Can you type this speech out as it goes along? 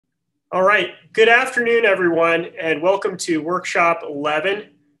All right, good afternoon, everyone, and welcome to Workshop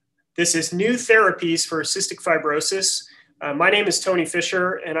 11. This is New Therapies for Cystic Fibrosis. My name is Tony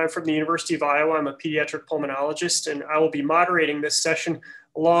Fisher, and I'm from the University of Iowa. I'm a pediatric pulmonologist, and I will be moderating this session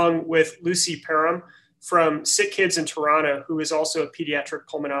along with Lucy Parham from Sick Kids in Toronto, who is also a pediatric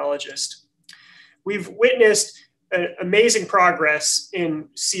pulmonologist. We've witnessed amazing progress in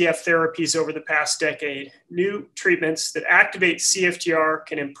CF therapies over the past decade. New treatments that activate CFTR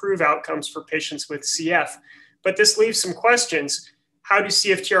can improve outcomes for patients with CF, but this leaves some questions. How do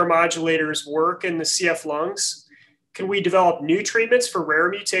CFTR modulators work in the CF lungs? Can we develop new treatments for rare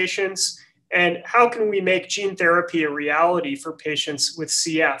mutations? And how can we make gene therapy a reality for patients with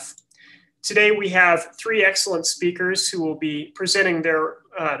CF? Today, we have three excellent speakers who will be presenting their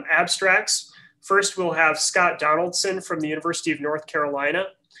abstracts. First, we'll have Scott Donaldson from the University of North Carolina,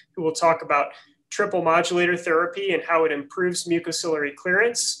 who will talk about triple modulator therapy and how it improves mucociliary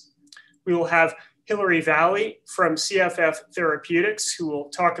clearance. We will have Hilary Valley from CFF Therapeutics, who will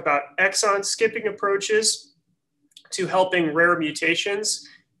talk about exon skipping approaches to helping rare mutations.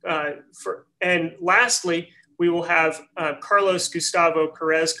 And lastly, we will have Carlos Gustavo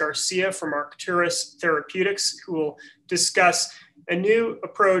Perez-Garcia from Arcturus Therapeutics, who will discuss a new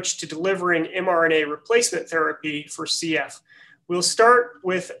approach to delivering mRNA replacement therapy for CF. We'll start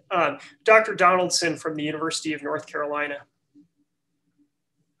with Dr. Donaldson from the University of North Carolina.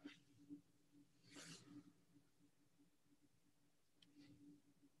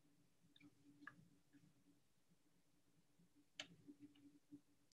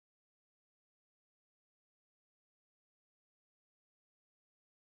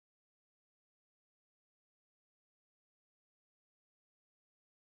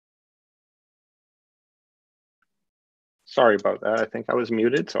 Sorry about that. I think I was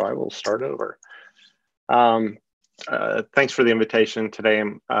muted, so I will start over. Thanks for the invitation. Today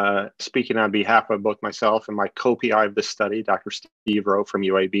I'm speaking on behalf of both myself and my co-PI of this study, Dr. Steve Rowe from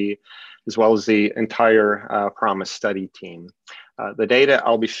UAB, as well as the entire PROMISE study team. The data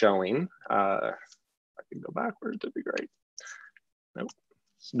I'll be showing, I can go backwards, that'd be great. Nope.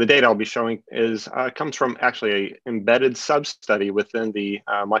 The data I'll be showing comes from actually an embedded sub-study within the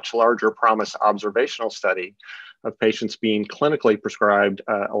much larger PROMISE observational study of patients being clinically prescribed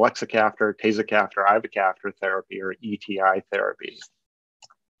elexacaftor, tezacaftor, ivacaftor therapy, or ETI therapy.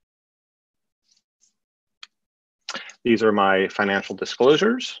 These are my financial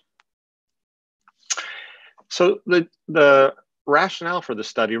disclosures. So the rationale for the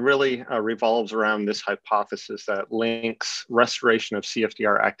study really revolves around this hypothesis that links restoration of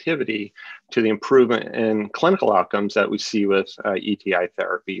CFTR activity to the improvement in clinical outcomes that we see with ETI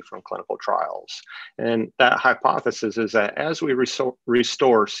therapy from clinical trials. And that hypothesis is that as we restore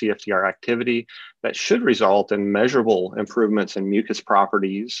CFTR activity, that should result in measurable improvements in mucus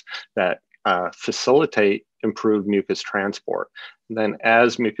properties that facilitate improved mucus transport. And then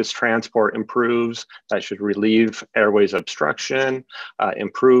as mucus transport improves, that should relieve airways obstruction,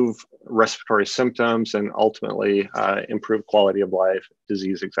 improve respiratory symptoms, and ultimately improve quality of life,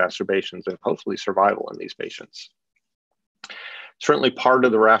 disease exacerbations, and hopefully survival in these patients. Certainly part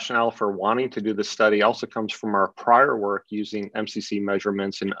of the rationale for wanting to do this study also comes from our prior work using MCC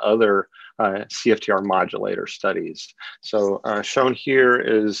measurements in other CFTR modulator studies. So shown here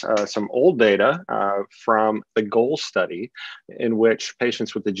is some old data from the GOAL study in which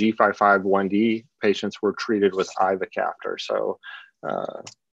patients with the G551D patients were treated with ivacaftor. So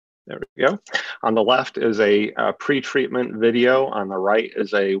there we go. On the left is a pre-treatment video. On the right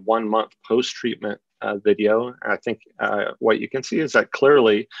is a 1 month post-treatment video. I think what you can see is that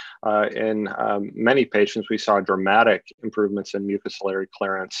clearly in many patients, we saw dramatic improvements in mucociliary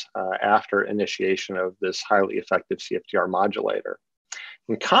clearance after initiation of this highly effective CFTR modulator.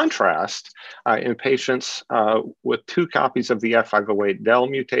 In contrast, in patients with 2 copies of the F508del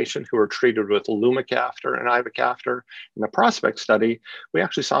mutation who were treated with lumacaftor and ivacaftor in the PROSPECT study, we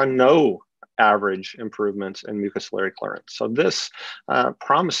actually saw no average improvements in mucociliary clearance. So this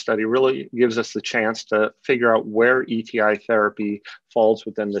PROMISE study really gives us the chance to figure out where ETI therapy falls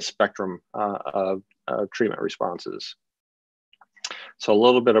within the spectrum of treatment responses. So a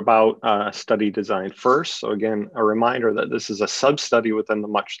little bit about study design first. So again, a reminder that this is a sub-study within the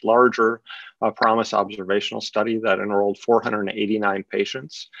much larger PROMISE observational study that enrolled 489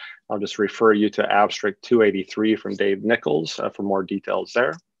 patients. I'll just refer you to abstract 283 from Dave Nichols for more details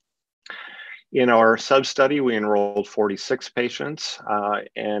there. In our sub-study, we enrolled 46 patients,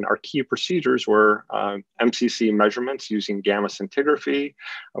 and our key procedures were MCC measurements using gamma scintigraphy.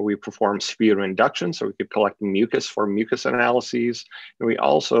 We performed sputum induction, so we could collect mucus for mucus analyses. And we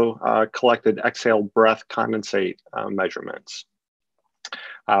also collected exhaled breath condensate measurements.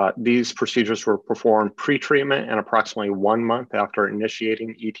 These procedures were performed pre-treatment and approximately 1 month after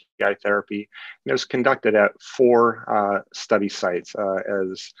initiating ETI therapy. And it was conducted at 4 study sites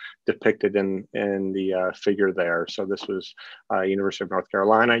as depicted in the figure there. So this was University of North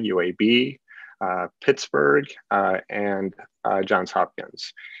Carolina, UAB, Pittsburgh, and Johns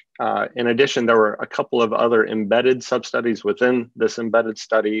Hopkins. In addition, there were a couple of other embedded sub-studies within this embedded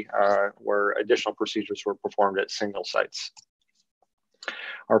study where additional procedures were performed at single sites.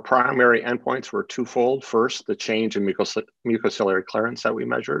 Our primary endpoints were twofold. First, the change in mucociliary clearance that we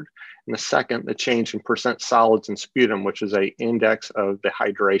measured. And the second, the change in percent solids in sputum, which is an index of the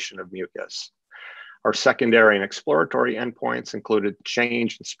hydration of mucus. Our secondary and exploratory endpoints included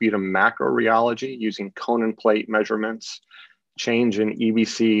change in sputum macrorheology using Conan plate measurements, change in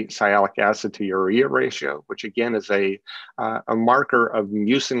EBC sialic acid to urea ratio, which again is a marker of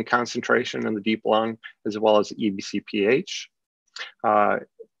mucin concentration in the deep lung, as well as EBC pH.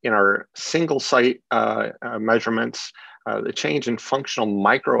 In our single site measurements, the change in functional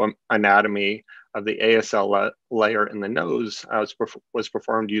microanatomy of the ASL layer in the nose was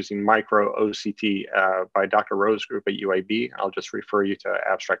performed using micro OCT by Dr. Rowe's group at UAB. I'll just refer you to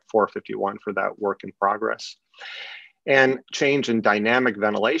abstract 451 for that work in progress. And change in dynamic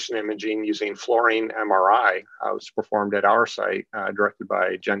ventilation imaging using fluorine MRI was performed at our site, directed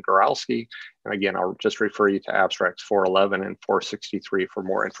by Jen Goralski. And again, I'll just refer you to abstracts 411 and 463 for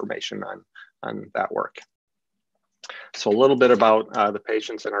more information on that work. So a little bit about the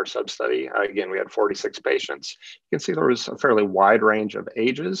patients in our sub-study. Again, we had 46 patients. You can see there was a fairly wide range of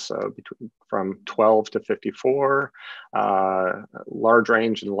ages, from 12 to 54, large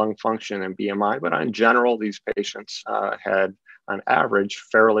range in lung function and BMI, but in general, these patients had, on average,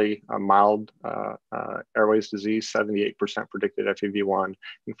 fairly mild airways disease, 78% predicted FEV1,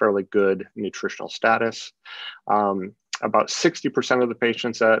 and fairly good nutritional status. About 60% of the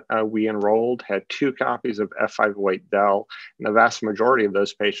patients that we enrolled had 2 copies of F508del, and the vast majority of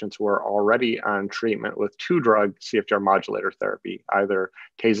those patients were already on treatment with 2-drug CFTR modulator therapy, either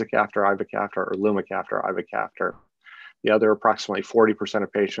tezacaftor, ivacaftor, or lumacaftor, ivacaftor. The other approximately 40%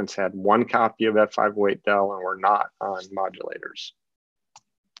 of patients had 1 copy of F508del and were not on modulators.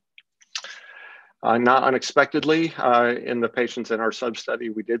 Not unexpectedly, in the patients in our sub-study,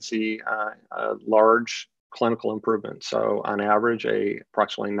 we did see a large clinical improvement. So on average,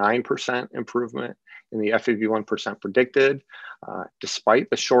 approximately 9% improvement in the FEV1 percent predicted. Despite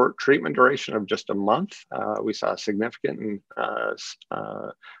the short treatment duration of just a month, we saw a significant and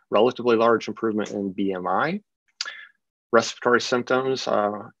relatively large improvement in BMI. Respiratory symptoms,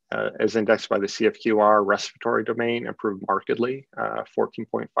 as indexed by the CFQR respiratory domain, improved markedly,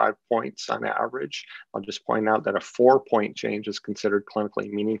 14.5 points on average. I'll just point out that a 4-point change is considered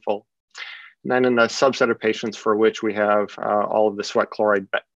clinically meaningful. And then in the subset of patients for which we have all of the sweat chloride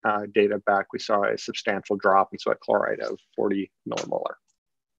data back, we saw a substantial drop in sweat chloride of 40 millimolar.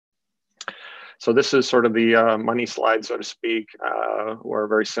 So this is sort of the money slide, so to speak, where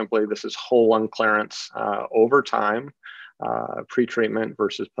very simply, this is whole lung clearance over time, pre-treatment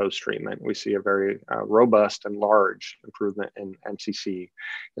versus post-treatment. We see a very robust and large improvement in MCC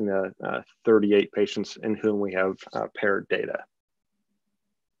in the 38 patients in whom we have paired data.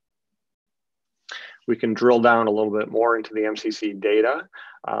 We can drill down a little bit more into the MCC data.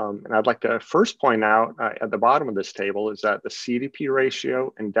 And I'd like to first point out at the bottom of this table is that the CDP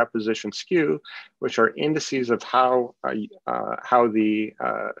ratio and deposition skew, which are indices of how the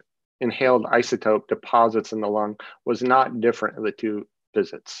inhaled isotope deposits in the lung, was not different in the 2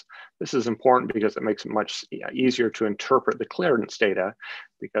 visits. This is important because it makes it much easier to interpret the clearance data,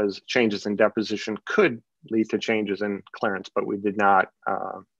 because changes in deposition could lead to changes in clearance, but we did not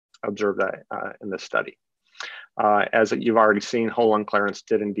observe that in this study. As you've already seen, whole lung clearance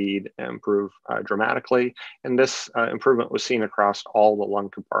did indeed improve dramatically, and this improvement was seen across all the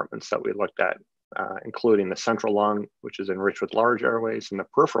lung compartments that we looked at, including the central lung, which is enriched with large airways, and the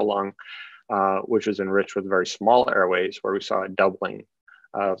peripheral lung, which is enriched with very small airways, where we saw a doubling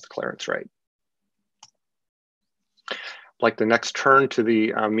of the clearance rate. I'd like to next turn to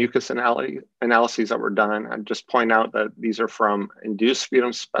the mucus analyses that were done and just point out that these are from induced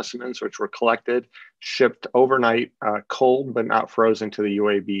sputum specimens, which were collected, shipped overnight, cold but not frozen, to the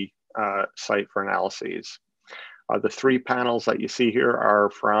UAB site for analyses. The 3 panels that you see here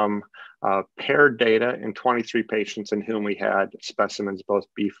are from paired data in 23 patients in whom we had specimens both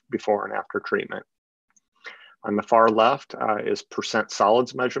before and after treatment. On the far left is percent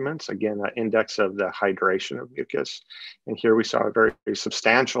solids measurements, again, an index of the hydration of mucus. And here we saw a very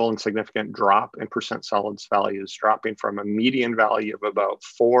substantial and significant drop in percent solids values, dropping from a median value of about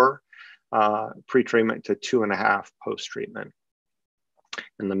 4 pre-treatment to 2.5 post-treatment.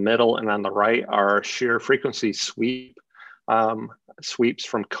 In the middle and on the right are shear frequency sweeps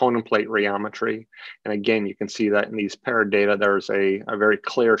from cone and plate rheometry. And again, you can see that in these paired data, there's a very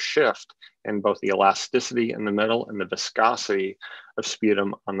clear shift in both the elasticity in the middle and the viscosity of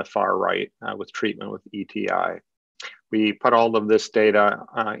sputum on the far right with treatment with ETI. We put all of this data,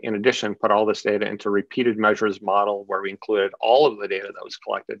 in addition, put all this data into repeated measures model where we included all of the data that was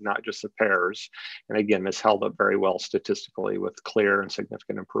collected, not just the pairs. And again, this held up very well statistically with clear and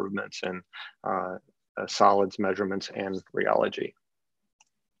significant improvements in solids measurements and rheology.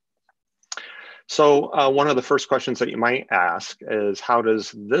 So one of the first questions that you might ask is, how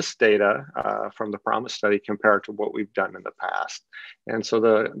does this data from the PROMISE study compare to what we've done in the past? And so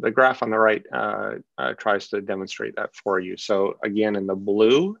the graph on the right tries to demonstrate that for you. So again, in the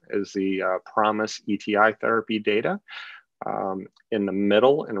blue is the PROMISE ETI therapy data. In the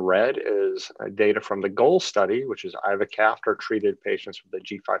middle in red is data from the GOAL study, which is ivacaftor treated patients with the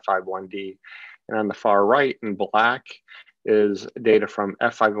G551D. And on the far right in black is data from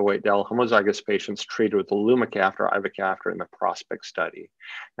F508del homozygous patients treated with lumacaftor, ivacaftor in the PROSPECT study.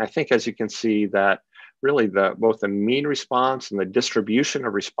 And I think, as you can see, that really both the mean response and the distribution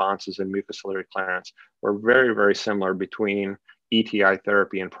of responses in mucociliary clearance were very, very similar between ETI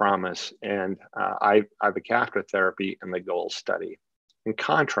therapy and PROMISE and ivacaftor therapy in the GOAL study. In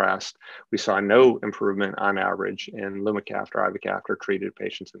contrast, we saw no improvement on average in lumacaftor, ivacaftor treated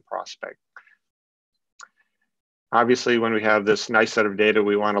patients in PROSPECT. Obviously, when we have this nice set of data,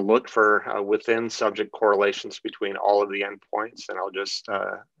 we want to look for within subject correlations between all of the endpoints. And I'll just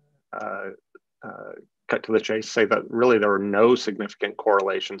cut to the chase, say that really there were no significant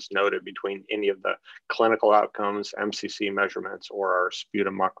correlations noted between any of the clinical outcomes, MCC measurements, or our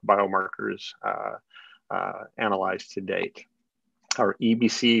sputum biomarkers analyzed to date. Our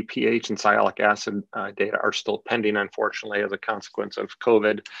EBC, pH, and sialic acid data are still pending, unfortunately, as a consequence of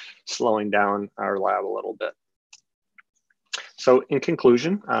COVID slowing down our lab a little bit. So in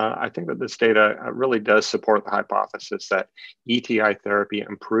conclusion, I think that this data really does support the hypothesis that ETI therapy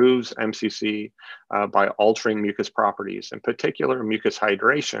improves MCC by altering mucus properties, in particular mucus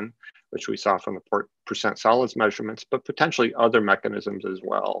hydration, which we saw from the percent solids measurements, but potentially other mechanisms as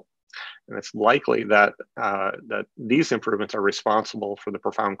well. And it's likely that, that these improvements are responsible for the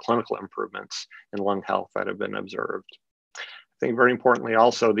profound clinical improvements in lung health that have been observed. I think very importantly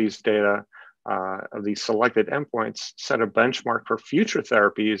also, these data of these selected endpoints set a benchmark for future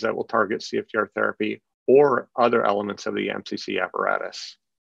therapies that will target CFTR therapy or other elements of the MCC apparatus.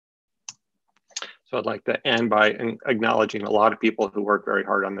 So I'd like to end by acknowledging a lot of people who worked very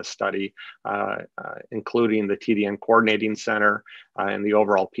hard on this study, including the TDN Coordinating Center and the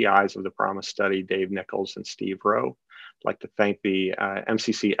overall PIs of the PROMISE study, Dave Nichols and Steve Rowe. I'd like to thank the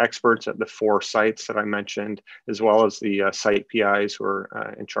MCC experts at the 4 sites that I mentioned, as well as the site PIs who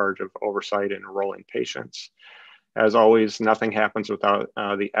are in charge of oversight and enrolling patients. As always, nothing happens without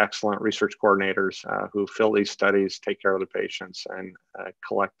the excellent research coordinators who fill these studies, take care of the patients, and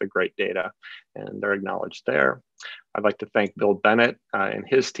collect the great data, and they're acknowledged there. I'd like to thank Bill Bennett and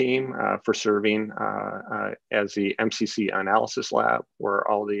his team for serving as the MCC analysis lab, where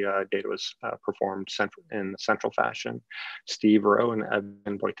all the data was performed in central fashion. Steve Rowe and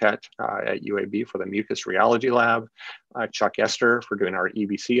Evan Boytet at UAB for the mucus rheology lab. Chuck Esther for doing our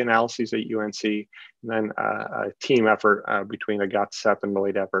EBC analyses at UNC. And then a team effort between Agathe Sepp and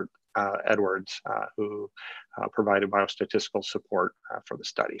Lloyd Edwards, who provided biostatistical support for the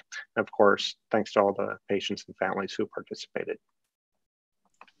study. And of course, thanks to all the patients and families who participated.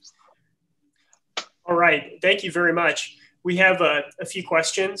 All right, thank you very much. We have a few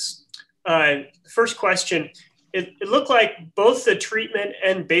questions. First question, it looked like both the treatment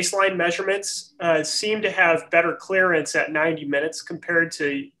and baseline measurements seem to have better clearance at 90 minutes compared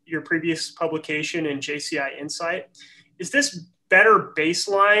to your previous publication in JCI Insight. Is this better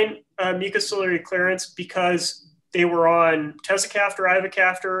baseline mucociliary clearance because they were on tezacaftor,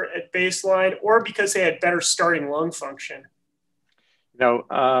 ivacaftor at baseline, or because they had better starting lung function? No,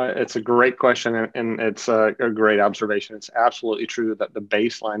 it's a great question, and it's a great observation. It's absolutely true that the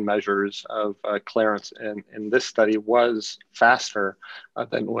baseline measures of clearance in this study was faster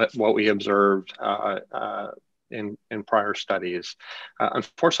than what we observed in prior studies.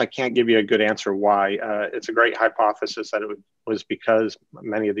 Unfortunately, I can't give you a good answer why. It's a great hypothesis that it was because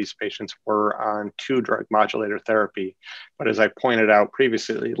many of these patients were on 2-drug modulator therapy. But as I pointed out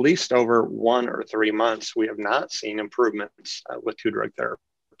previously, at least over 1 or 3 months, we have not seen improvements with 2-drug therapy.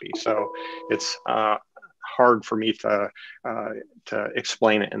 So it's hard for me to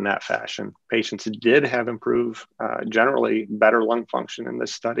explain it in that fashion. Patients did have improved, generally better lung function in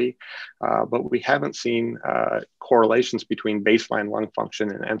this study, but we haven't seen correlations between baseline lung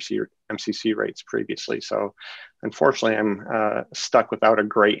function and MCC rates previously. So unfortunately, I'm stuck without a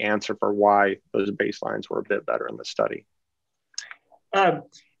great answer for why those baselines were a bit better in the study.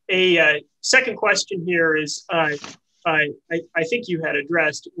 A second question here is, I think you had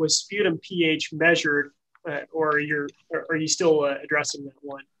addressed, was sputum pH measured, or are you still addressing that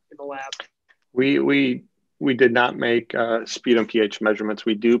one in the lab? We did not make sputum pH measurements.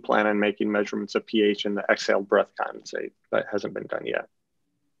 We do plan on making measurements of pH in the exhaled breath condensate. That hasn't been done yet.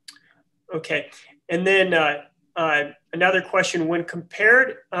 Okay, and then another question: when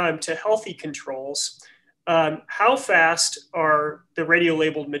compared to healthy controls, how fast are the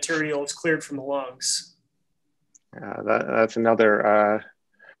radiolabeled materials cleared from the lungs? That's another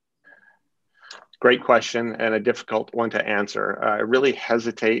great question and a difficult one to answer. I really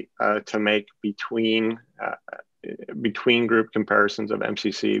hesitate to make between group comparisons of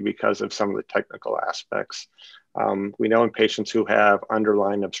MCC because of some of the technical aspects. We know in patients who have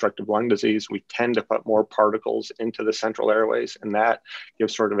underlying obstructive lung disease, we tend to put more particles into the central airways, and that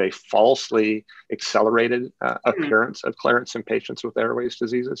gives sort of a falsely accelerated appearance of clearance in patients with airways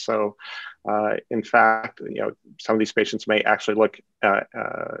diseases. So in fact, some of these patients may actually look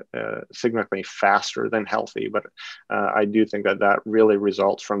significantly faster than healthy, but I do think that really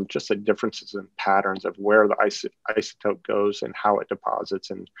results from just the differences in patterns of where the isotope goes and how it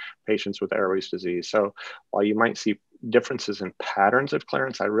deposits in patients with airways disease. So while you might see differences in patterns of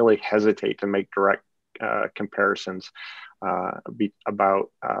clearance, I really hesitate to make direct comparisons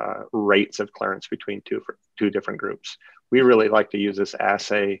about rates of clearance between two different groups. We really like to use this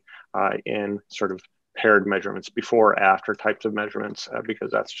assay in sort of paired measurements, before after types of measurements,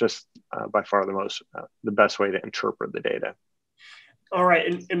 because that's just by far the best way to interpret the data. All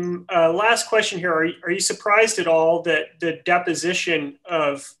right, and last question here: are you surprised at all that the deposition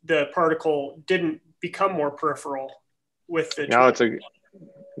of the particle didn't become more peripheral with the? No,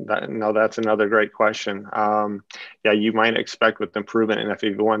 that's another great question. Yeah, you might expect with improvement in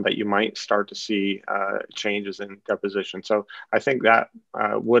FEV1 that you might start to see changes in deposition. So I think that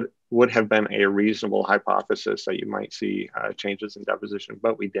would have been a reasonable hypothesis that you might see changes in deposition,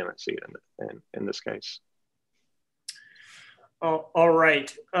 but we didn't see it in this case. All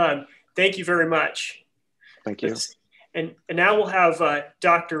right. Thank you very much. Thank you. And now we'll have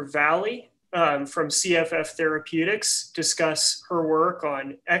Dr. Valley from CFF Therapeutics discuss her work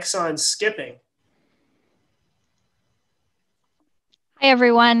on exon skipping. Hi,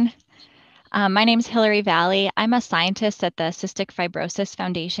 everyone. My name is Hilary Valley. I'm a scientist at the Cystic Fibrosis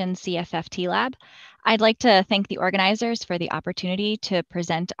Foundation CFFT lab. I'd like to thank the organizers for the opportunity to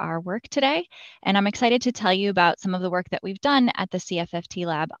present our work today. And I'm excited to tell you about some of the work that we've done at the CFFT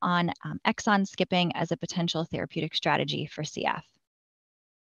lab on exon skipping as a potential therapeutic strategy for CF.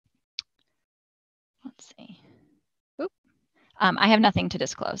 Let's see. Oop. I have nothing to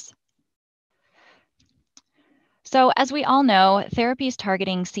disclose. So as we all know, therapies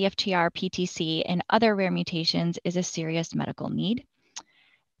targeting CFTR, PTC, and other rare mutations is a serious medical need.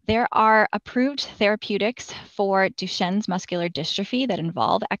 There are approved therapeutics for Duchenne's muscular dystrophy that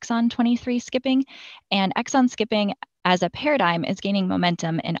involve exon 23 skipping, and exon skipping as a paradigm is gaining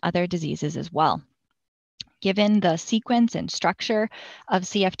momentum in other diseases as well. Given the sequence and structure of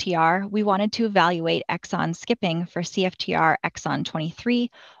CFTR, we wanted to evaluate exon skipping for CFTR exon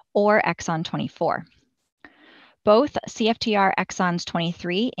 23 or exon 24. Both CFTR exons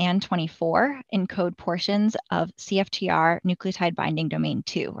 23 and 24 encode portions of CFTR nucleotide binding domain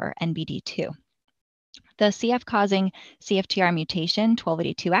 2, or NBD2. The CF-causing CFTR mutation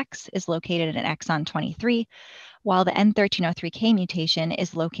 1282X is located in exon 23, while the N1303K mutation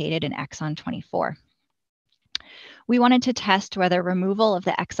is located in exon 24. We wanted to test whether removal of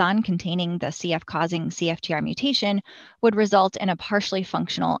the exon containing the CF-causing CFTR mutation would result in a partially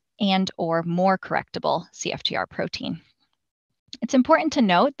functional and/or more correctable CFTR protein. It's important to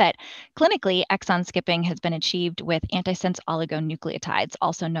note that clinically, exon skipping has been achieved with antisense oligonucleotides,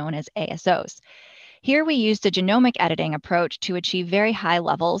 also known as ASOs. Here we used a genomic editing approach to achieve very high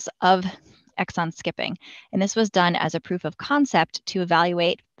levels of exon skipping, and this was done as a proof of concept to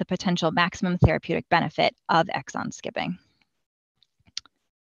evaluate the potential maximum therapeutic benefit of exon skipping.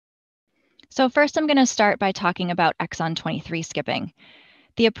 So first, I'm going to start by talking about exon 23 skipping.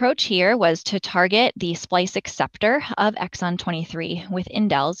 The approach here was to target the splice acceptor of exon 23 with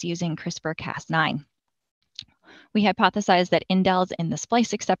indels using CRISPR-Cas9. We hypothesized that indels in the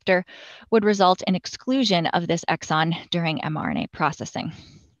splice acceptor would result in exclusion of this exon during mRNA processing.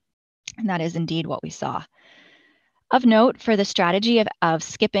 And that is indeed what we saw. Of note, for the strategy of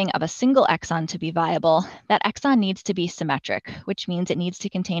skipping of a single exon to be viable, that exon needs to be symmetric, which means it needs to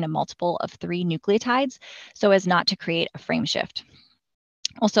contain a multiple of 3 nucleotides so as not to create a frame shift.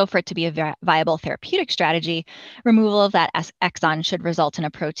 Also, for it to be a viable therapeutic strategy, removal of that exon should result in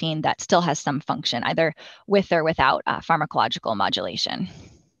a protein that still has some function, either with or without pharmacological modulation.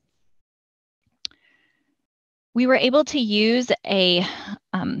 We were able to use a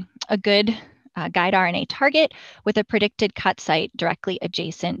good guide RNA target with a predicted cut site directly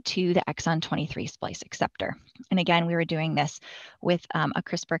adjacent to the exon 23 splice acceptor. And again, we were doing this with a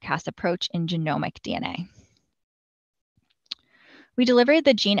CRISPR-Cas approach in genomic DNA. We delivered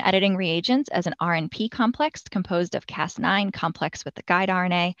the gene editing reagents as an RNP complex composed of Cas9 complex with the guide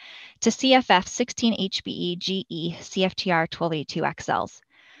RNA to CFF16HBE GE CFTR 1282X cells.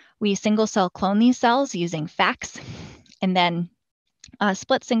 We single cell clone these cells using FACS and then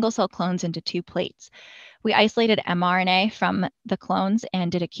split single cell clones into 2 plates. We isolated mRNA from the clones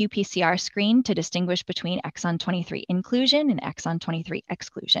and did a qPCR screen to distinguish between exon 23 inclusion and exon 23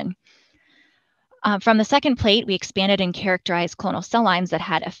 exclusion. From the second plate, we expanded and characterized clonal cell lines that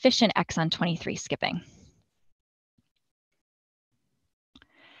had efficient exon 23 skipping.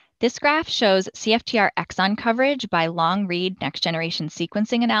 This graph shows CFTR exon coverage by long-read next-generation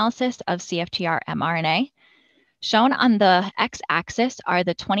sequencing analysis of CFTR mRNA. Shown on the x-axis are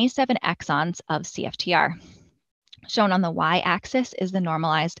the 27 exons of CFTR. Shown on the y-axis is the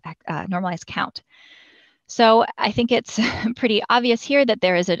normalized count. So I think it's pretty obvious here that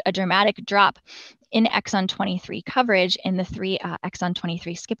there is a dramatic drop in exon 23 coverage in the 3 exon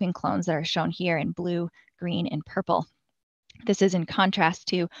 23 skipping clones that are shown here in blue, green, and purple. This is in contrast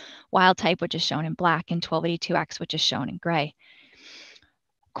to wild type, which is shown in black, and 1282X, which is shown in gray.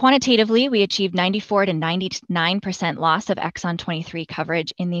 Quantitatively, we achieved 94 to 99% loss of exon 23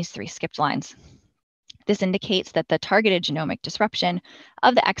 coverage in these 3 skipped lines. This indicates that the targeted genomic disruption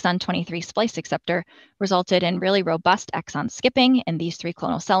of the exon 23 splice acceptor resulted in really robust exon skipping in these 3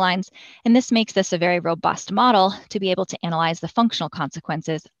 clonal cell lines, and this makes this a very robust model to be able to analyze the functional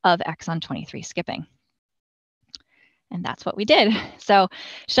consequences of exon 23 skipping. And that's what we did. So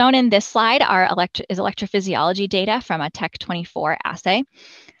shown in this slide is electrophysiology data from a TEC24 assay.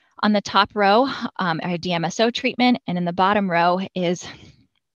 On the top row are DMSO treatment, and in the bottom row is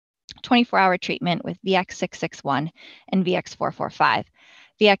 24-hour treatment with VX661 and VX445.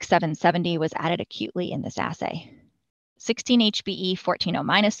 VX770 was added acutely in this assay. 16-HBE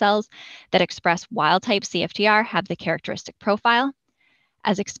 14O- cells that express wild-type CFTR have the characteristic profile.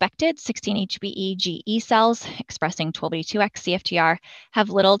 As expected, 16-HBE GE cells expressing 1282X CFTR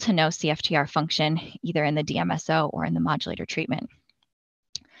have little to no CFTR function, either in the DMSO or in the modulator treatment.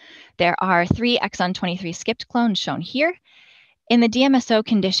 There are 3 exon 23 skipped clones shown here. In the DMSO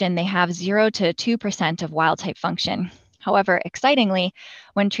condition, they have 0 to 2% of wild-type function. However, excitingly,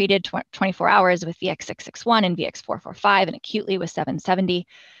 when treated 24 hours with VX661 and VX445 and acutely with 770,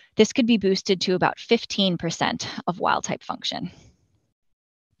 this could be boosted to about 15% of wild-type function.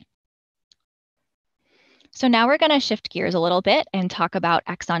 So now we're going to shift gears a little bit and talk about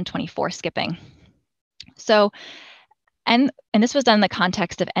exon 24 skipping. So, and this was done in the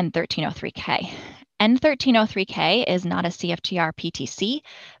context of N1303K. N1303K is not a CFTR PTC,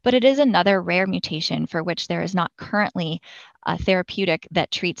 but it is another rare mutation for which there is not currently a therapeutic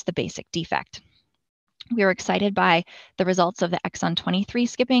that treats the basic defect. We were excited by the results of the exon 23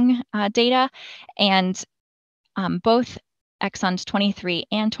 skipping data, and both exons 23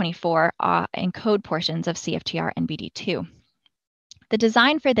 and 24 encode portions of CFTR NBD2. The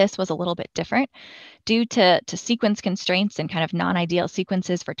design for this was a little bit different. Due to sequence constraints and kind of non-ideal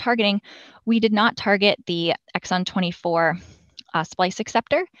sequences for targeting, we did not target the exon 24 splice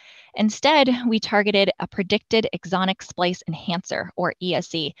acceptor. Instead, we targeted a predicted exonic splice enhancer, or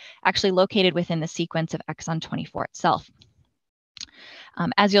ESE, actually located within the sequence of exon 24 itself.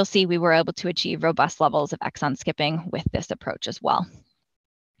 As you'll see, we were able to achieve robust levels of exon skipping with this approach as well.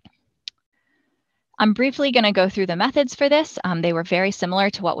 I'm briefly going to go through the methods for this. They were very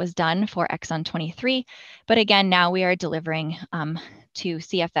similar to what was done for exon 23, but again, now we are delivering to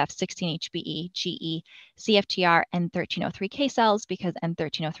CFF16HBE, GE, CFTR, N1303K cells because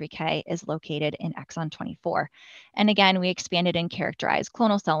N1303K is located in exon 24. And again, we expanded and characterized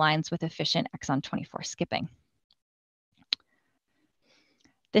clonal cell lines with efficient exon 24 skipping.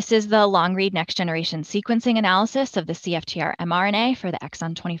 This is the long-read next-generation sequencing analysis of the CFTR mRNA for the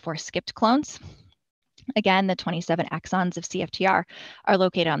exon 24 skipped clones. Again, the 27 exons of CFTR are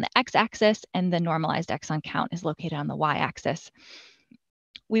located on the x-axis, and the normalized exon count is located on the y-axis.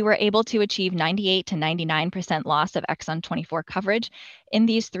 We were able to achieve 98 to 99% loss of exon 24 coverage in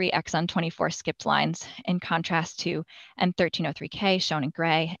these 3 exon 24 skipped lines, in contrast to N1303K shown in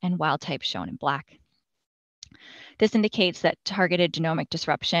gray and wild type shown in black. This indicates that targeted genomic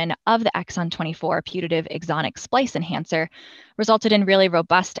disruption of the exon 24 putative exonic splice enhancer resulted in really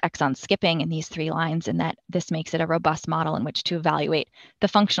robust exon skipping in these 3 lines, and that this makes it a robust model in which to evaluate the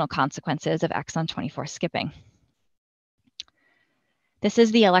functional consequences of exon 24 skipping. This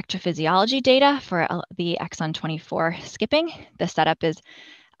is the electrophysiology data for the exon 24 skipping. The setup is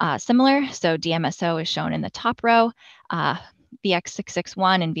similar. So DMSO is shown in the top row.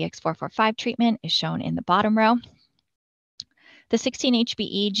 VX661 and VX445 treatment is shown in the bottom row. The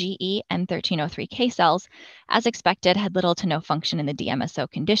 16-HBE, GE, and 1303K cells, as expected, had little to no function in the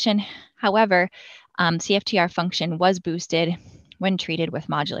DMSO condition. However, CFTR function was boosted when treated with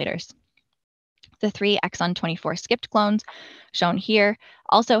modulators. The 3 exon 24 skipped clones shown here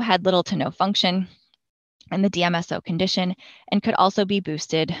also had little to no function in the DMSO condition and could also be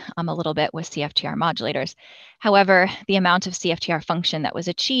boosted a little bit with CFTR modulators. However, the amount of CFTR function that was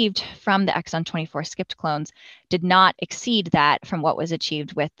achieved from the exon 24 skipped clones did not exceed that from what was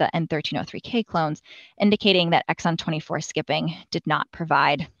achieved with the N1303K clones, indicating that exon 24 skipping did not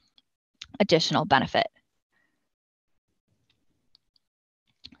provide additional benefit.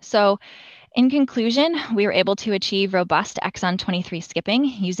 So, in conclusion, we were able to achieve robust exon 23 skipping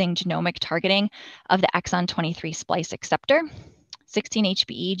using genomic targeting of the exon 23 splice acceptor.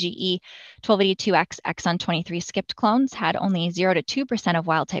 16-HBE, GE, 1282X exon 23 skipped clones had only 0 to 2% of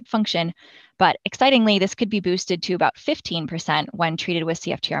wild-type function, but excitingly, this could be boosted to about 15% when treated with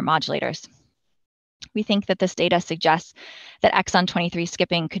CFTR modulators. We think that this data suggests that exon 23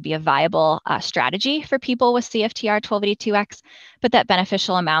 skipping could be a viable strategy for people with CFTR 1282X, but that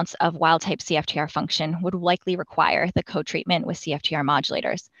beneficial amounts of wild-type CFTR function would likely require the co-treatment with CFTR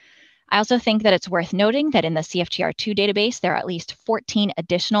modulators. I also think that it's worth noting that in the CFTR2 database, there are at least 14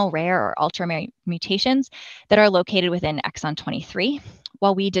 additional rare or ultra-rare mutations that are located within exon 23.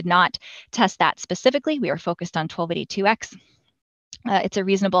 While we did not test that specifically, we were focused on 1282X. It's a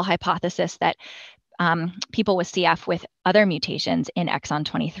reasonable hypothesis that people with CF with other mutations in exon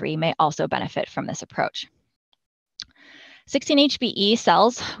 23 may also benefit from this approach. 16-HBE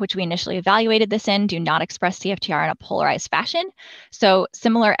cells, which we initially evaluated this in, do not express CFTR in a polarized fashion. So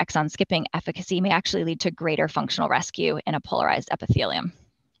similar exon skipping efficacy may actually lead to greater functional rescue in a polarized epithelium.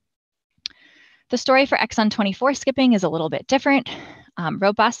 The story for exon 24 skipping is a little bit different.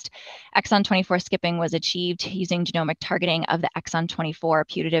 Robust exon 24 skipping was achieved using genomic targeting of the exon 24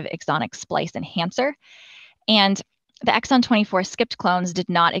 putative exonic splice enhancer. And the exon 24 skipped clones did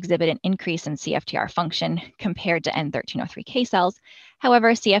not exhibit an increase in CFTR function compared to N1303K cells.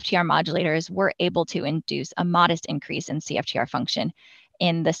 However, CFTR modulators were able to induce a modest increase in CFTR function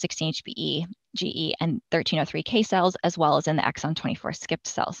in the 16-HBE, GE, and 1303K cells, as well as in the exon 24 skipped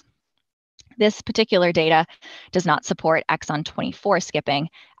cells. This particular data does not support exon 24 skipping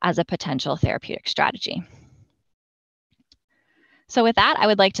as a potential therapeutic strategy. So with that, I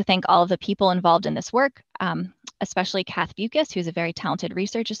would like to thank all of the people involved in this work, especially Kath Bucas, who's a very talented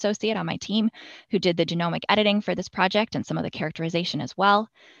research associate on my team, who did the genomic editing for this project and some of the characterization as well.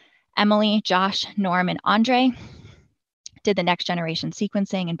 Emily, Josh, Norm, and Andre did the next generation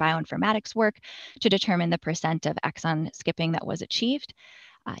sequencing and bioinformatics work to determine the percent of exon skipping that was achieved.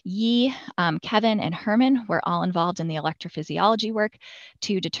 Yi, Kevin, and Herman were all involved in the electrophysiology work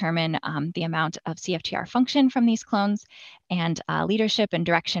to determine the amount of CFTR function from these clones, and leadership and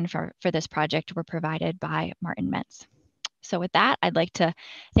direction for this project were provided by Martin Mentz. So with that, I'd like to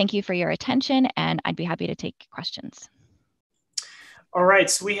thank you for your attention, and I'd be happy to take questions. All right,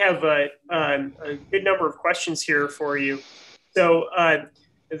 so we have a good number of questions here for you. So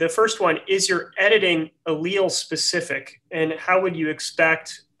the first one, is your editing allele specific, and how would you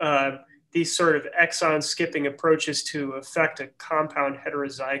expect these sort of exon skipping approaches to affect a compound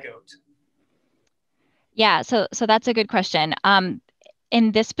heterozygote? Yeah, so that's a good question.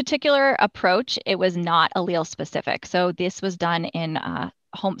 In this particular approach, it was not allele specific. So this was done in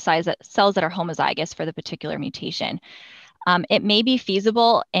cells that are homozygous for the particular mutation. It may be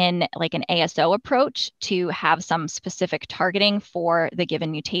feasible in like an ASO approach to have some specific targeting for the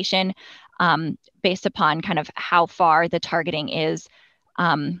given mutation based upon kind of how far the targeting is,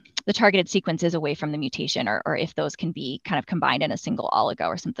 the targeted sequence is away from the mutation, or if those can be kind of combined in a single oligo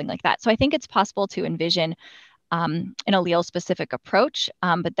or something like that. So I think it's possible to envision an allele specific approach,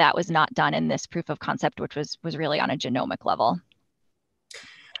 but that was not done in this proof of concept, which was really on a genomic level.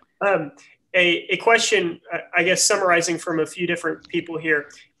 A question, I guess, summarizing from a few different people here.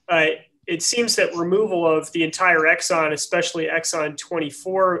 it seems that removal of the entire exon, especially exon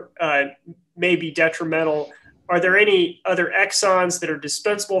 24, may be detrimental. Are there any other exons that are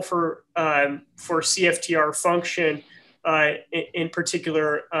dispensable for CFTR function, in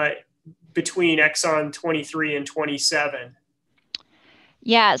particular between exon 23 and 27?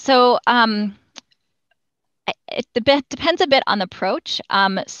 Yeah, so it depends a bit on the approach.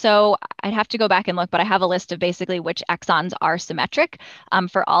 So I'd have to go back and look, but I have a list of basically which exons are symmetric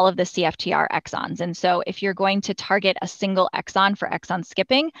for all of the CFTR exons. And so if you're going to target a single exon for exon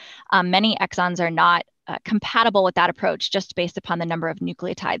skipping, many exons are not compatible with that approach just based upon the number of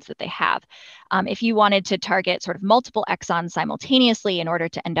nucleotides that they have. If you wanted to target sort of multiple exons simultaneously in order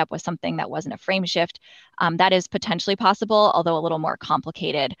to end up with something that wasn't a frame shift, that is potentially possible, although a little more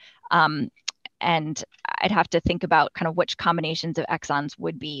complicated. And I'd have to think about kind of which combinations of exons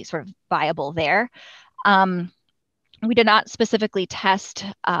would be sort of viable there. We did not specifically test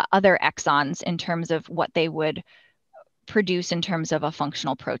other exons in terms of what they would produce in terms of a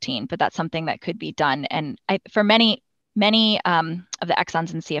functional protein, but that's something that could be done. And for many of the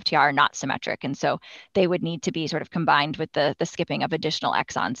exons in CFTR are not symmetric, and so they would need to be sort of combined with the skipping of additional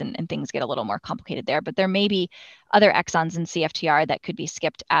exons, and things get a little more complicated there. But there may be other exons in CFTR that could be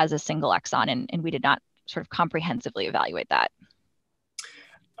skipped as a single exon, and we did not sort of comprehensively evaluate that.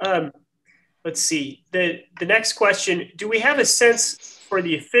 Let's see. The next question, do we have a sense for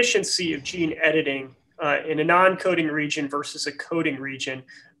the efficiency of gene editing in a non-coding region versus a coding region?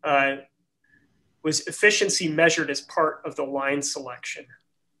 Was efficiency measured as part of the line selection?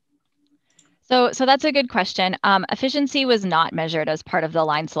 So that's a good question. Efficiency was not measured as part of the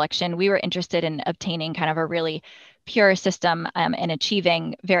line selection. We were interested in obtaining kind of a really pure system and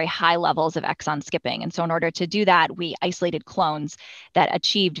achieving very high levels of exon skipping. And so in order to do that, we isolated clones that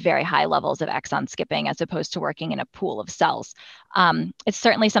achieved very high levels of exon skipping as opposed to working in a pool of cells. It's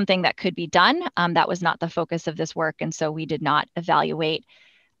certainly something that could be done. That was not the focus of this work. And so we did not evaluate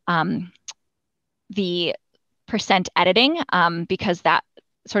the percent editing because that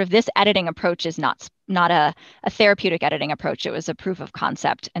sort of this editing approach is not a therapeutic editing approach. It was a proof of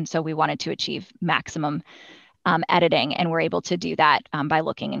concept. And so we wanted to achieve maximum editing, and we're able to do that by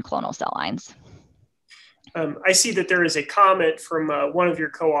looking in clonal cell lines. I see that there is a comment from one of your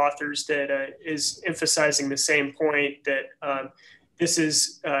co-authors that is emphasizing the same point, that this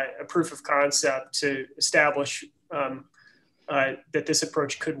is a proof of concept to establish that this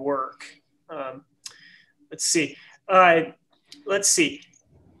approach could work. Let's see.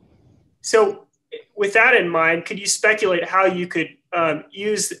 So with that in mind, could you speculate how you could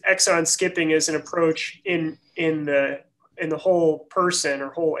use exon skipping as an approach in the whole person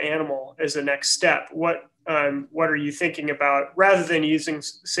or whole animal as a next step? What are you thinking about, rather than using,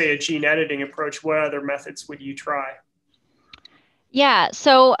 say, a gene editing approach? What other methods would you try? Yeah,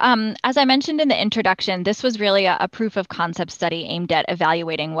 so as I mentioned in the introduction, this was really a proof of concept study aimed at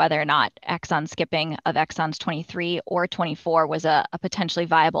evaluating whether or not exon skipping of exons 23 or 24 was a potentially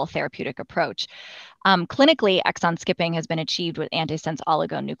viable therapeutic approach. Clinically, exon skipping has been achieved with antisense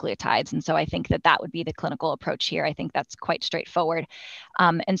oligonucleotides, and so I think that would be the clinical approach here. I think that's quite straightforward.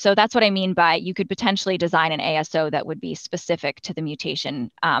 And so that's what I mean by you could potentially design an ASO that would be specific to the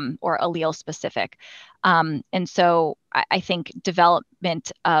mutation or allele specific. And so I think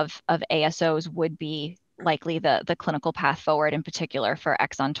development of ASOs would be likely the clinical path forward, in particular for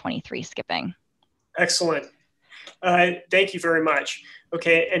exon 23 skipping. Excellent. Thank you very much.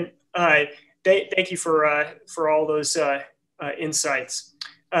 Okay, and thank you for all those insights.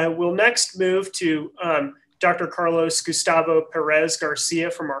 We'll next move to Dr. Carlos Gustavo Perez-Garcia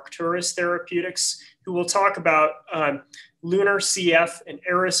from Arcturus Therapeutics, who will talk about lunar CF and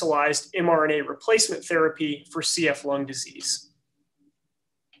aerosolized mRNA replacement therapy for CF lung disease.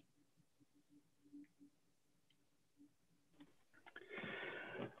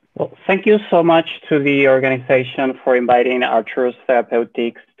 Well, thank you so much to the organization for inviting Arcturus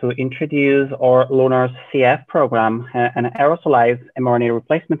Therapeutics to introduce our lunar CF program, an aerosolized mRNA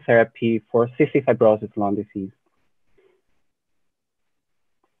replacement therapy for cystic fibrosis lung disease.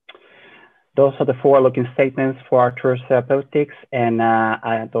 Those are the forward-looking statements for Arcturus Therapeutics, and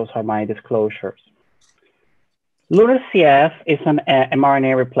those are my disclosures. Lunar CF is an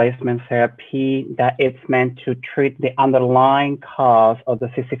mRNA replacement therapy that is meant to treat the underlying cause of the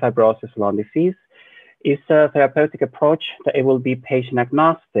cystic fibrosis lung disease. It's a therapeutic approach that it will be patient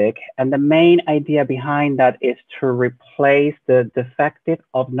agnostic, and the main idea behind that is to replace the defective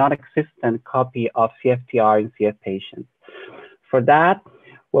or non-existent copy of CFTR in CF patients. For that,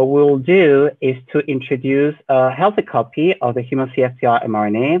 what we'll do is to introduce a healthy copy of the human CFTR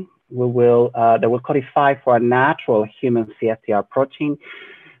mRNA. That will codify for a natural human CFTR protein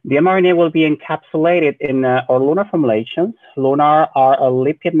The mRNA will be encapsulated in our LUNAR formulations. LUNAR are a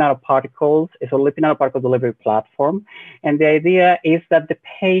lipid nanoparticles. It's a lipid nanoparticle delivery platform. And the idea is that the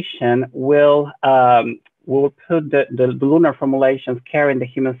patient will put the LUNAR formulations carrying the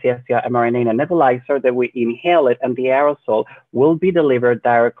human CFTR mRNA in a nebulizer that we inhale it, and the aerosol will be delivered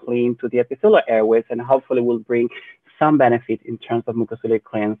directly into the epicellular airways and hopefully will bring some benefit in terms of mucociliary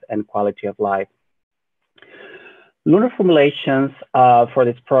clearance and quality of life. LUNAR formulations for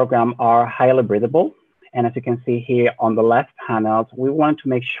this program are highly breathable. And as you can see here on the left panels, we want to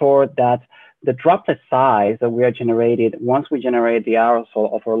make sure that the droplet size that we are generated once we generate the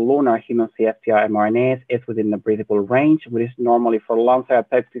aerosol of our LUNAR human CFTR mRNAs is within the breathable range, which is normally for lung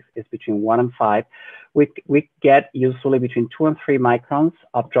therapeutics is between 1 and 5. We get usually between 2 and 3 microns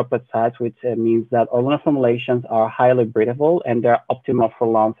of droplet size, which means that our LUNAR formulations are highly breathable and they're optimal for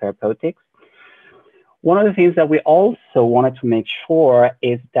lung therapeutics. One of the things that we also wanted to make sure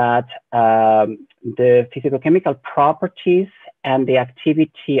is that the physicochemical properties and the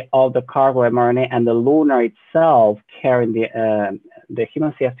activity of the cargo mRNA and the LUNAR itself carrying the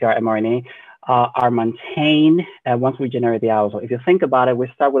human CFTR mRNA are maintained once we generate the aerosol. If you think about it, we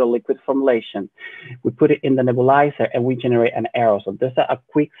start with a liquid formulation. We put it in the nebulizer and we generate an aerosol. There's a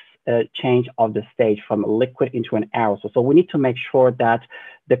quick change of the stage from a liquid into an aerosol. So we need to make sure that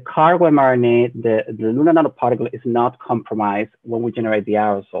the cargo mRNA, the LUNAR nanoparticle is not compromised when we generate the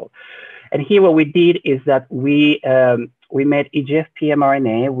aerosol. And here what we did is that we made EGFP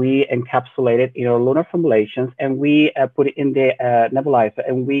mRNA, we encapsulated in our LUNAR formulations, and we put it in the nebulizer,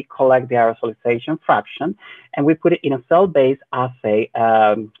 and we collect the aerosolization fraction, and we put it in a cell-based assay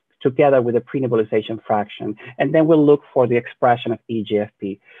together with a pre-nebulization fraction. And then we'll look for the expression of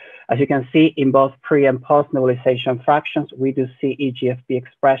EGFP. As you can see in both pre and post nebulization fractions, we do see EGFP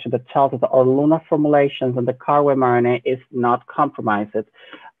expression that tells us that our LUNAR formulations and the cargo mRNA is not compromised as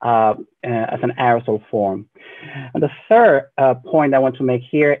an aerosol form. And the third point I want to make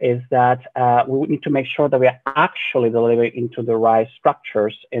here is that we need to make sure that we are actually delivering into the right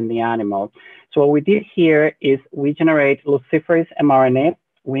structures in the animal. So what we did here is we generate luciferase mRNA,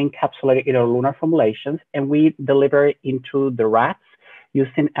 we encapsulate it in our LUNAR formulations, and we deliver it into the rats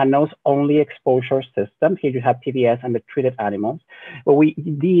using a nose-only exposure system. Here you have PBS and the treated animals. What we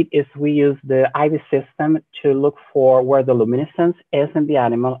did is we use the IV system to look for where the luminescence is in the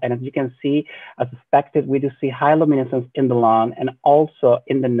animal. And as you can see, as expected, we do see high luminescence in the lung and also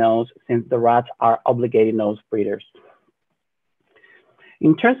in the nose, since the rats are obligated nose breathers.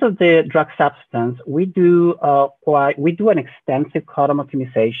 In terms of the drug substance, we do an extensive codon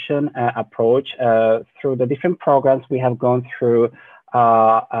optimization approach through the different programs we have gone through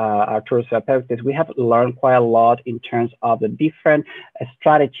Arcturus Therapeutics. We have learned quite a lot in terms of the different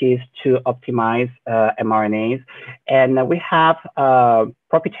strategies to optimize mRNAs, and we have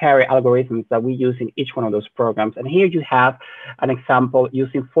proprietary algorithms that we use in each one of those programs. And here you have an example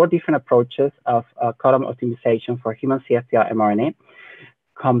using 4 different approaches of codon optimization for human CFTR mRNA.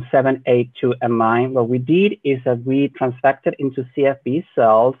 COM7, 8, 2, and 9. What we did is that we transfected into CFB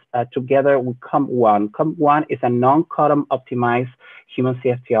cells together with COM1. COM1 is a non-codon optimized human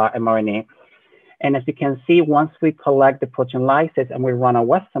CFTR mRNA. And as you can see, once we collect the protein lysate and we run a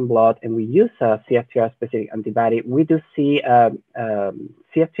Western blot and we use a CFTR-specific antibody, we do see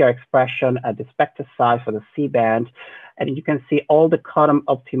CFTR expression at the spectral size for the C-band. And you can see all the codon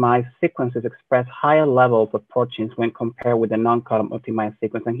optimized sequences express higher levels of proteins when compared with the non-codon optimized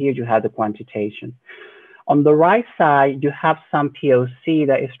sequence. And here you have the quantitation. On the right side, you have some POC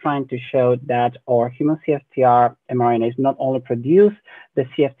that is trying to show that our human CFTR mRNAs not only produce the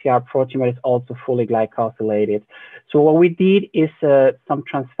CFTR protein, but it's also fully glycosylated. So what we did is some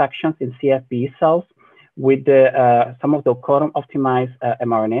transfections in CFB cells with some of the codon optimized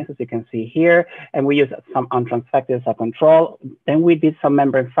mRNAs, as you can see here, and we use some untransfected as a control. Then we did some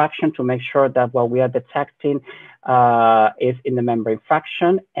membrane fraction to make sure that what we are detecting is in the membrane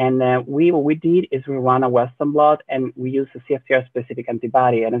fraction. And what we did is we run a Western blot and we use a CFTR specific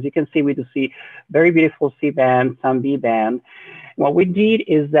antibody. And as you can see, we do see very beautiful C band, some B band. What we did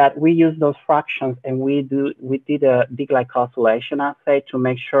is that we use those fractions and we did a deglycosylation assay to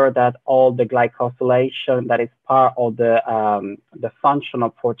make sure that all the glycosylation that is part of the functional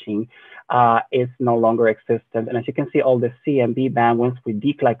protein is no longer existent. And as you can see, all the C and B band, once we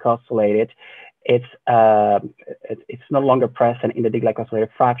deglycosylate it, it's no longer present in the deglycosylated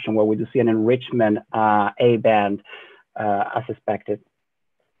fraction, where we do see an enrichment A band as expected.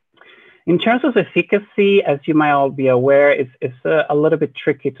 In terms of efficacy, as you might all be aware, it's a little bit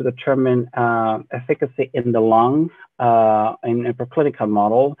tricky to determine efficacy in the lung in a preclinical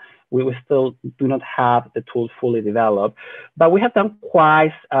model. We still do not have the tools fully developed, but we have done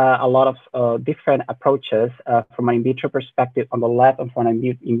quite a lot of different approaches from an in vitro perspective on the left and from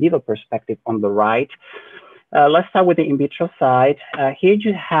an in vivo perspective on the right. Let's start with the in vitro side. Here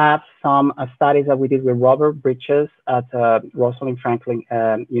you have some studies that we did with Robert Bridges at Rosalind Franklin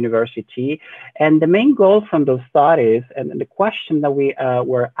University. And the main goal from those studies, and the question that we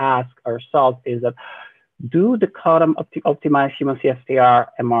were asked ourselves is that, do the codon optimized human CFTR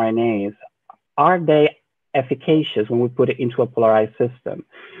mRNAs, are they efficacious when we put it into a polarized system?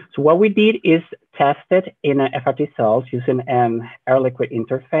 So what we did is test it in FRT cells using an air-liquid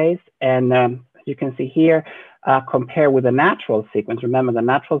interface. And you can see here, compare with the natural sequence. Remember, the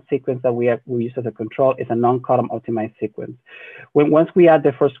natural sequence that we use as a control is a non-codon optimized sequence. Once we add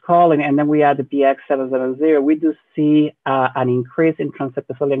the first calling and then we add the BX770, we do see an increase in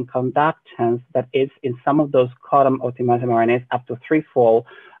transepithelial conductance that is in some of those codon optimized mRNAs up to threefold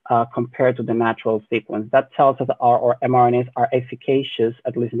compared to the natural sequence. That tells us that our mRNAs are efficacious,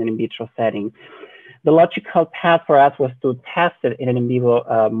 at least in an in vitro setting. The logical path for us was to test it in an in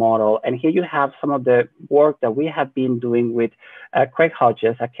vivo model. And here you have some of the work that we have been doing with Craig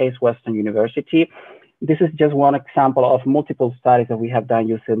Hodges at Case Western University. This is just one example of multiple studies that we have done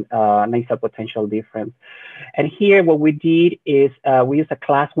using nasal potential difference. And here what we did is we used a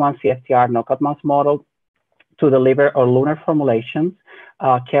class 1 CFTR knockout mouse model to deliver our lunar formulations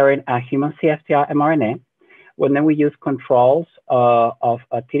carrying a human CFTR mRNA. When then we use controls of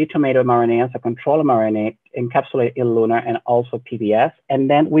TD tomato mRNA as a control mRNA encapsulated in lunar and also PBS, and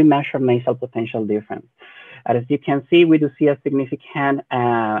then we measure nasal potential difference. And as you can see, we do see a significant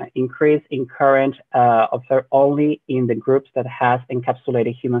increase in current observed only in the groups that has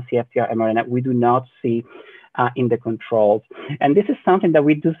encapsulated human CFTR mRNA. We do not see in the controls. And this is something that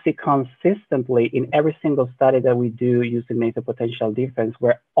we do see consistently in every single study that we do using nasal potential difference,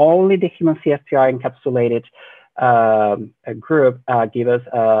 where only the human CFTR encapsulated group give us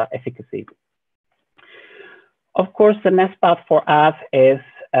efficacy. Of course, the next path for us is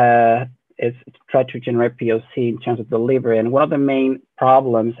to try to generate POC in terms of delivery. And one of the main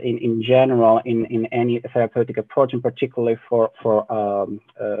problems in general in any therapeutic approach, and particularly for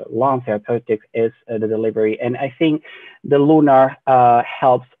lung therapeutics, is the delivery. And I think the lunar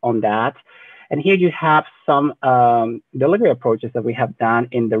helps on that. And here you have some delivery approaches that we have done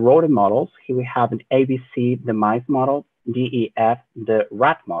in the rodent models. Here we have an ABC, the mice model, DEF, the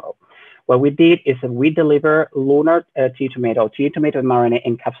rat model. What we did is that we deliver lunar TD tomato mRNA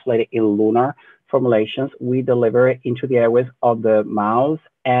encapsulated in lunar formulations. We deliver it into the airways of the mouse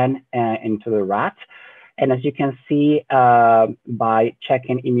and into the rat. And as you can see by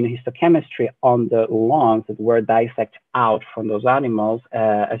checking immunohistochemistry on the lungs that were dissected out from those animals,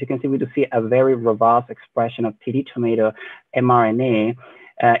 as you can see, we do see a very robust expression of TD tomato mRNA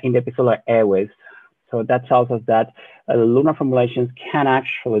in the epithelial airways. So that tells us that lunar formulations can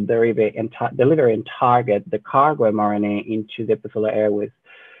actually deliver and target the cargo mRNA into the epithelial airways.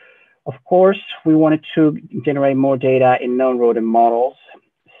 Of course, we wanted to generate more data in non-rodent models.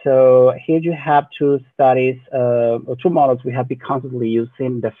 So here you have two studies, or two models we have been constantly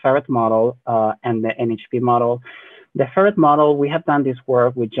using, the ferret model and the NHP model. The ferret model, we have done this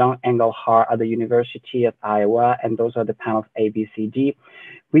work with John Engelhardt at the University of Iowa, and those are the panels A, B, C, D.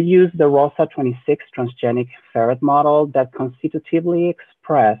 We use the ROSA26 transgenic ferret model that constitutively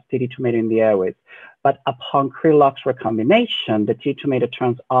expressed TD tomato in the airways. But upon Krylux recombination, the TD tomato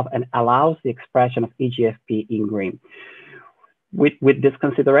turns off and allows the expression of EGFP in green. With this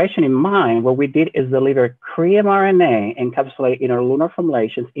consideration in mind, what we did is deliver mRNA encapsulated in our lunar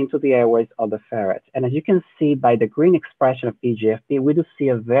formulations into the airways of the ferret. And as you can see by the green expression of EGFP, we do see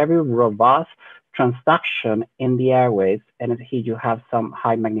a very robust transduction in the airways. And here you have some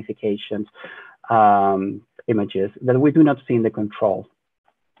high magnification images that we do not see in the control.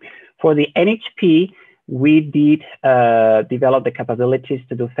 For the NHP, we did develop the capabilities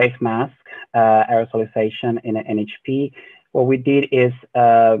to do face mask aerosolization in an NHP. What we did is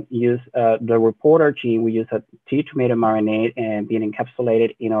use the reporter gene. We use a TD tomato mRNA and being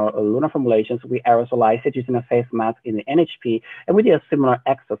encapsulated in our lunar formulations. We aerosolized it using a face mask in the NHP, and we did a similar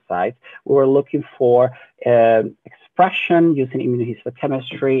exercise. We were looking for expression using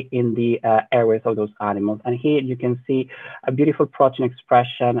immunohistochemistry in the airways of those animals. And here you can see a beautiful protein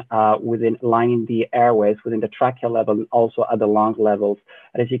expression lining the airways within the trachea level and also at the lung levels.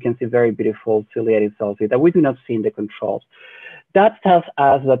 And as you can see, very beautiful ciliated cells that we do not see in the controls. That tells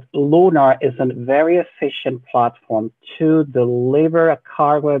us that lunar is a very efficient platform to deliver a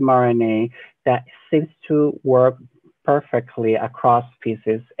cargo mRNA that seems to work perfectly across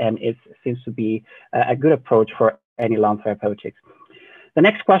species, and it seems to be a good approach for any lung therapeutics. The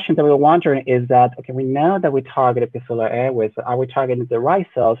next question that we're wondering is that, okay, we know that we target epithelial airways, but are we targeting the right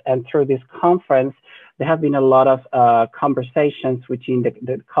cells? And through this conference, there have been a lot of conversations between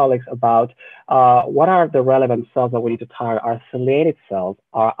the colleagues about what are the relevant cells that we need to target, our ciliated cells,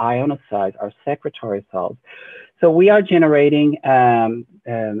 our ionocytes, our secretory cells. So we are generating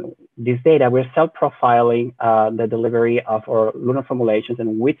this data. We're self-profiling the delivery of our lunar formulations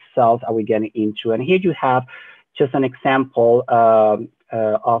and which cells are we getting into. And here you have just an example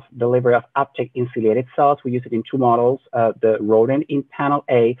of delivery of uptake in ciliated cells. We use it in two models, the rodent in panel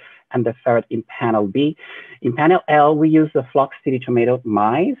A and the ferret in panel B. In panel L, we use the flock city tomato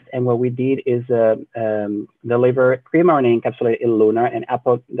mice. And what we did is deliver Cre mRNA encapsulated in lunar, and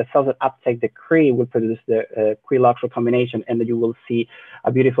the cells that uptake the Cre will produce the Cre-Lox recombination, and then you will see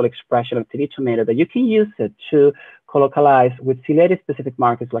a beautiful expression of city tomato that you can use it to colocalize with ciliated specific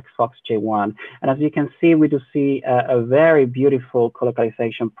markers like FOXJ1. And as you can see, we do see a very beautiful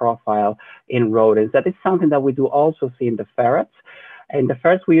colocalization profile in rodents. That is something that we do also see in the ferrets. In the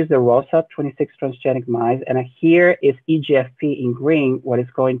ferrets, we use the ROSA 26 transgenic mice, and here is EGFP in green, what is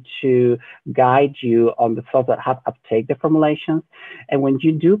going to guide you on the cells that have uptake the formulations. And when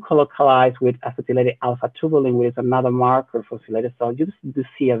you do colocalize with acetylated alpha tubulin, which is another marker for ciliated cells, you do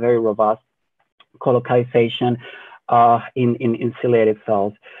see a very robust colocalization in ciliated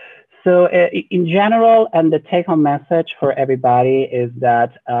cells. So in general, and the take-home message for everybody is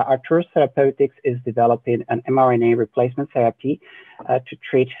that Arcturus Therapeutics is developing an mRNA replacement therapy to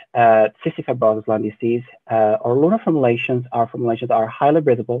treat cystic fibrosis lung disease. Our lunar formulations are highly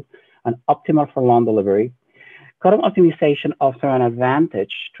breathable and optimal for lung delivery. Codon optimization offers an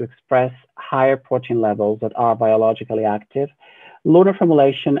advantage to express higher protein levels that are biologically active. Lunar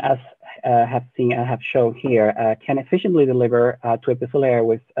formulation, as have shown here, can efficiently deliver to epithelial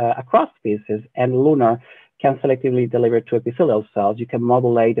airways across species, and lunar can selectively deliver to epithelial cells. You can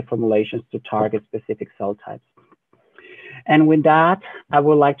modulate the formulations to target specific cell types. And with that, I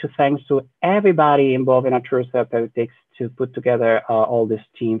would like to thank to everybody involved in Arcturus Therapeutics to put together all this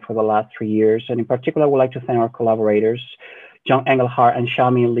team for the last 3 years. And in particular, I would like to thank our collaborators, John Engelhardt and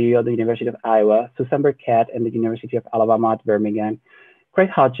Xiaomi Liu at the University of Iowa, Susan Burkett at the University of Alabama at Birmingham, Craig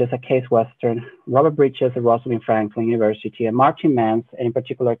Hodges at Case Western, Robert Bridges at Rosalind Franklin University, and Martin Mans, and in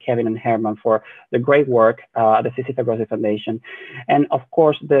particular Kevin and Herman for the great work at the Cystic Fibrosis Foundation. And of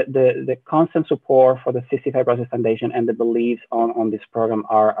course, the constant support for the Cystic Fibrosis Foundation and the beliefs on this program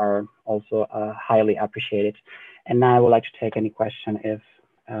are also highly appreciated. And now I would like to take any question if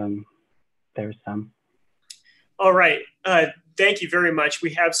there's some. All right. Thank you very much.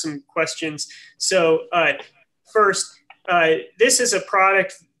 We have some questions. So first, this is a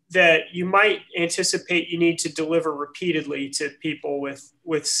product that you might anticipate you need to deliver repeatedly to people with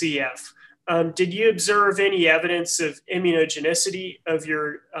CF. Did you observe any evidence of immunogenicity of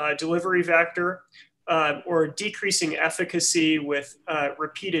your delivery vector or decreasing efficacy with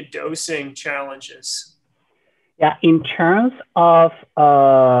repeated dosing challenges? Yeah, in terms of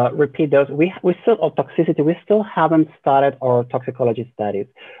repeat dose, we still, or toxicity, we still haven't started our toxicology studies.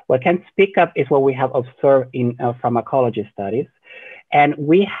 What I can speak up is what we have observed in pharmacology studies. And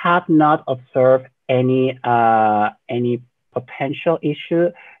we have not observed any potential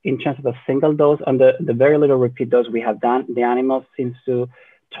issue in terms of a single dose. On the very little repeat dose we have done, the animals seems to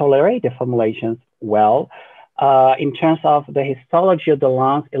tolerate the formulations well. In terms of the histology of the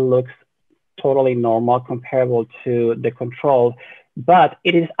lungs, it looks totally normal, comparable to the control. But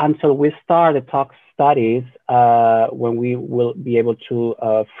it is until we start the tox studies when we will be able to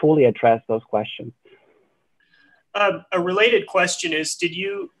fully address those questions. A related question is, did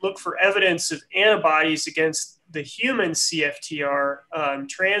you look for evidence of antibodies against the human CFTR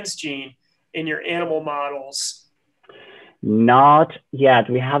transgene in your animal models? Not yet.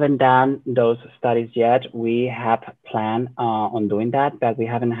 We haven't done those studies yet. We have planned on doing that, but we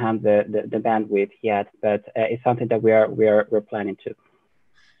haven't had the bandwidth yet. But it's something that we're planning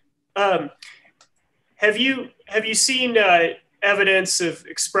to. Have you seen evidence of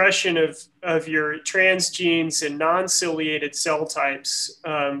expression of your transgenes in non-ciliated cell types?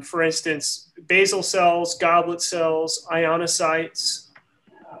 For instance, basal cells, goblet cells, ionocytes.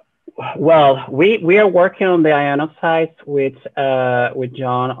 Well, we are working on the ionocytes with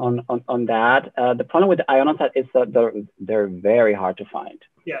John on that. The problem with the ionocytes is that they're very hard to find.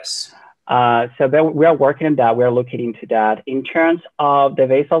 Yes. So we are working on that. We're looking into that. In terms of the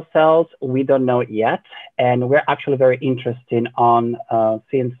basal cells, we don't know it yet, and we're actually very interested on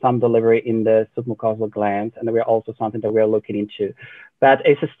seeing some delivery in the submucosal glands, and we're also something that we're looking into. But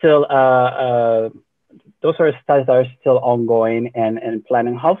it's still those are studies that are still ongoing and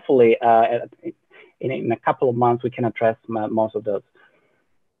planning. Hopefully, in a couple of months, we can address most of those.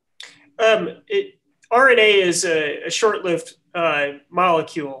 RNA is a short-lived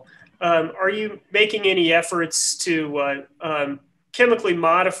molecule. Are you making any efforts to chemically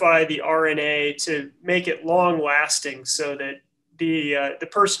modify the RNA to make it long-lasting so that the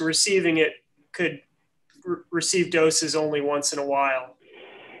person receiving it could receive doses only once in a while?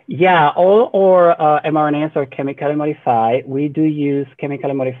 Yeah, all our mRNAs are chemically modified. We do use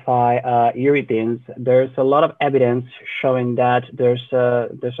chemically modified uridines. There's a lot of evidence showing that there's a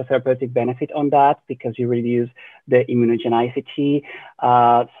therapeutic benefit on that because you reduce the immunogenicity.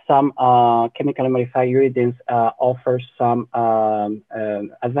 Some chemically modified uridines offer some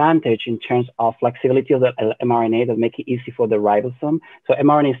advantage in terms of flexibility of the mRNA that make it easy for the ribosome. So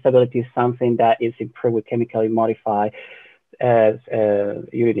mRNA stability is something that is improved with chemically modified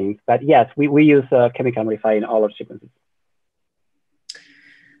uridines. But yes, we use chemical modify in all our sequences.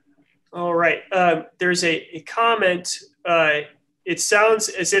 All right. There's a comment. It sounds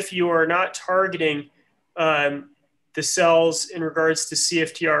as if you are not targeting the cells in regards to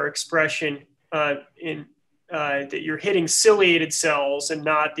CFTR expression that you're hitting ciliated cells and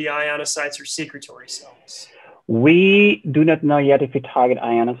not the ionocytes or secretory cells. We do not know yet if we target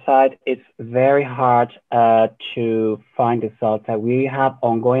ionocyte. It's very hard to find the cell type. We have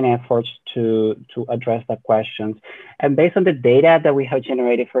ongoing efforts to address that question. And based on the data that we have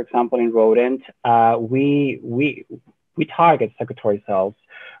generated, for example, in rodent, we target secretory cells.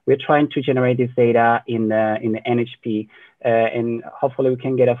 We're trying to generate this data in the NHP, and hopefully we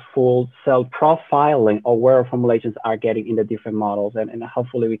can get a full cell profiling of where our formulations are getting in the different models, and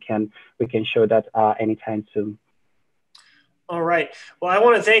hopefully we can show that anytime soon. All right. Well, I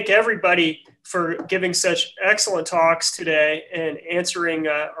want to thank everybody for giving such excellent talks today and answering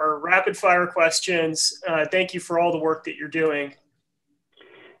our rapid fire questions. Thank you for all the work that you're doing.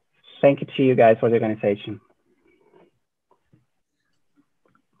 Thank you to you guys for the organization.